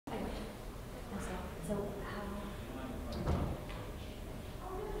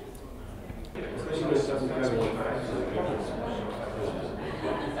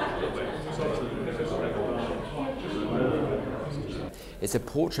It's a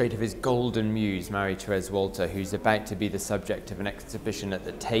portrait of his golden muse, Marie-Therese Walter, who's about to be the subject of an exhibition at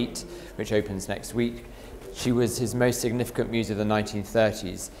the Tate, which opens next week. She was his most significant muse of the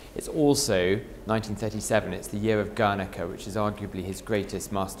 1930s. It's also 1937, it's the year of Guernica, which is arguably his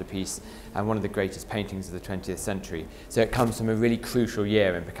greatest masterpiece and one of the greatest paintings of the 20th century. So it comes from a really crucial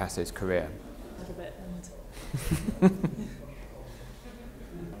year in Picasso's career. A little bit. And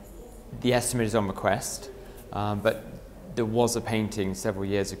The estimate is on request, but there was a painting several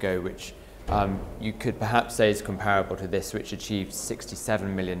years ago which you could perhaps say is comparable to this, which achieved $67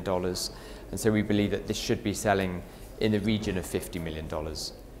 million. And so we believe that this should be selling in the region of $50 million.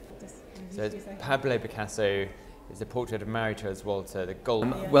 So it's Pablo Picasso is a portrait of Marie-Therese Walter, the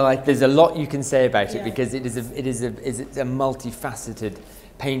gold. Well, there's a lot you can say about it because it's a multifaceted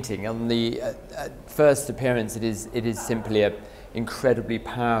painting. On the first appearance, it is simply a incredibly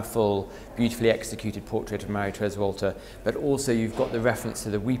powerful, beautifully executed portrait of Marie-Therese Walter, but also you've got the reference to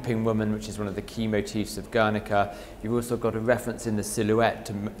the weeping woman, which is one of the key motifs of Guernica. You've also got a reference in the silhouette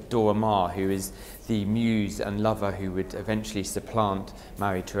to Dora Maar, who is the muse and lover who would eventually supplant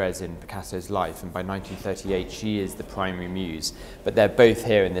Marie-Therese in Picasso's life, and by 1938 she is the primary muse. But they're both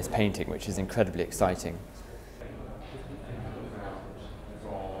here in this painting, which is incredibly exciting.